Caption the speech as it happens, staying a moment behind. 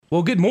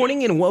Well, good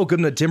morning and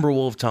welcome to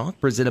Timberwolf Talk,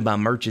 presented by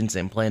Merchants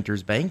and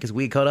Planters Bank. As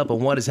we caught up on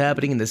what is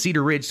happening in the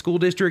Cedar Ridge School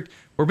District,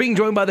 we're being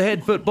joined by the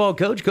head football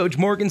coach, Coach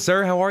Morgan.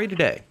 Sir, how are you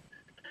today?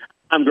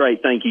 I'm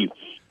great, thank you.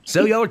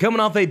 So y'all are coming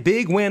off a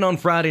big win on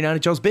Friday night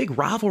at y'all's big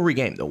rivalry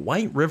game, the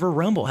White River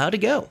Rumble. How'd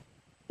it go?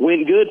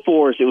 Went good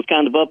for us. It was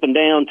kind of up and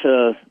down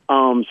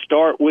to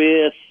start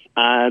with.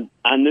 I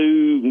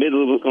knew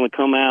Midland was going to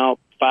come out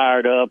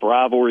fired up,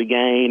 rivalry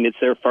game. It's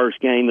their first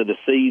game of the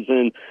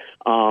season.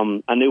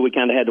 I knew we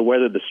kind of had to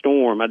weather the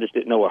storm. I just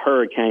didn't know a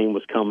hurricane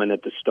was coming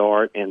at the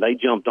start, and they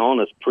jumped on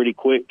us pretty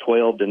quick,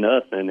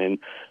 12-0.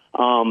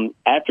 And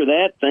after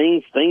that,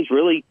 things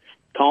really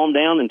calmed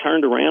down and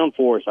turned around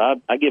for us.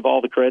 I give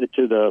all the credit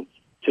to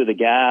the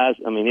guys.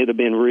 I mean, it'd have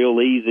been real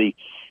easy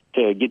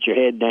to get your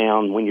head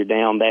down when you're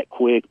down that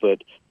quick, but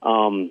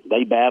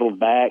they battled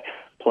back,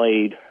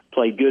 played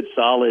good,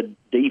 solid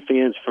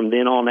defense from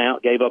then on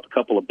out, gave up a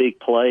couple of big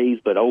plays,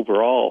 but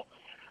overall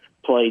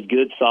played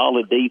good,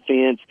 solid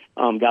defense,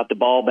 got the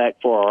ball back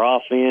for our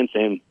offense,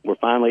 and we're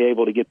finally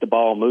able to get the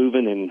ball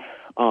moving, and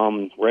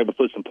we're able to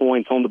put some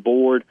points on the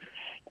board.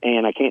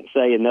 And I can't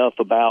say enough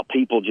about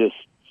people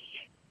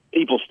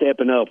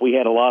stepping up. We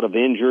had a lot of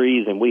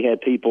injuries, and we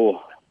had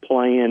people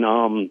playing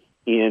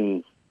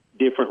in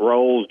different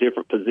roles,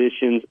 different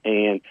positions,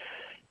 and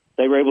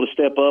they were able to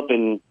step up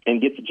and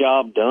get the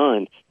job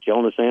done.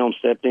 Jonas Elm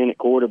stepped in at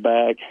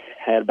quarterback,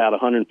 had about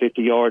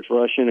 150 yards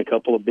rushing, a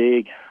couple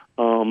big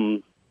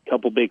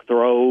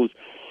throws.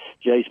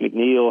 Jace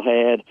McNeil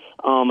had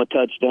a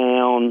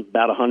touchdown,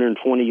 about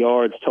 120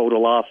 yards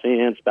total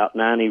offense, about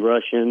 90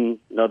 rushing,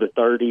 another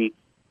 30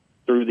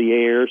 through the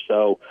air.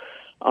 So,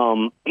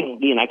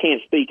 again, I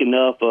can't speak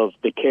enough of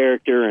the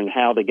character and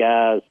how the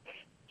guys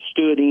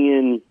stood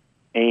in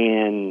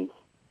and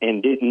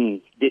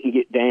didn't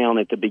get down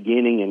at the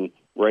beginning and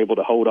were able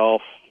to hold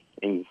off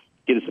and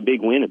get us a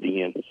big win at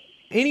the end.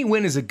 Any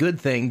win is a good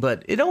thing,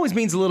 but it always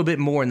means a little bit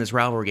more in this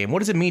rivalry game. What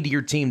does it mean to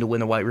your team to win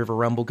the White River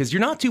Rumble? Because you're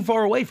not too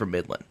far away from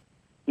Midland.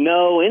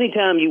 No,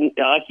 anytime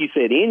like you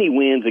said, any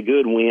win's a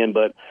good win,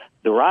 but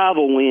the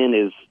rival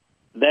win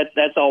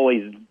that's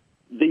always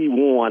the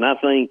one. I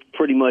think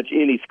pretty much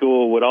any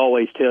school would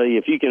always tell you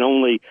if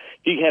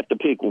you have to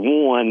pick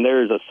one,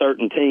 there's a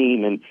certain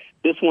team, and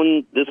this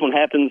one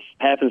happens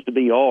to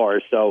be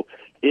ours. So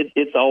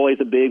it's always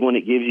a big one.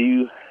 It gives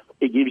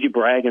you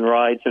bragging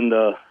rights in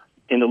the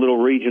little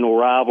regional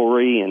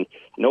rivalry, and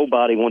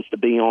nobody wants to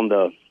be on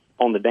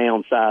the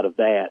downside of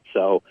that.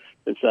 So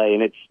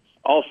and it's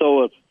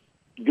also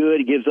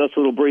good. It gives us a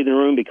little breathing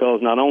room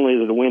because not only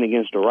is it a win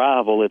against a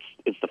rival,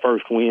 it's the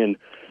first win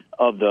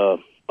of the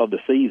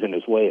season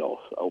as well.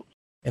 So.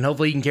 And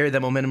hopefully you can carry that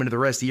momentum into the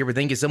rest of the year. But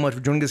thank you so much for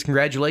joining us.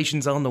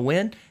 Congratulations on the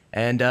win,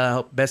 and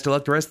best of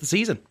luck the rest of the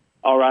season.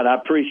 All right, I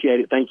appreciate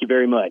it. Thank you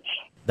very much.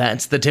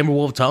 That's the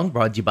Timberwolf Talk,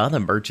 brought to you by the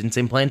Merchants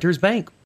and Planters Bank.